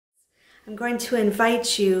I'm going to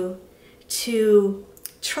invite you to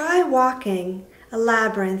try walking a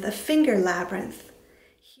labyrinth, a finger labyrinth.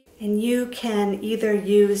 And you can either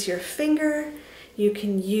use your finger, you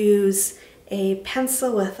can use a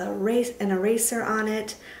pencil with an eraser on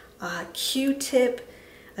it, a Q-tip,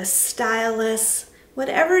 a stylus,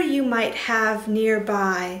 whatever you might have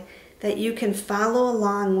nearby that you can follow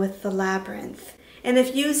along with the labyrinth. And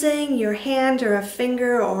if using your hand or a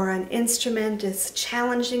finger or an instrument is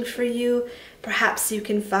challenging for you, perhaps you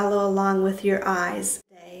can follow along with your eyes.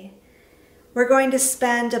 We're going to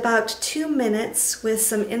spend about 2 minutes with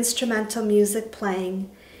some instrumental music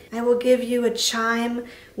playing. I will give you a chime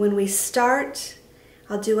when we start.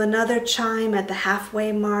 I'll do another chime at the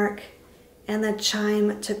halfway mark, and the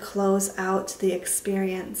chime to close out the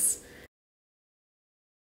experience.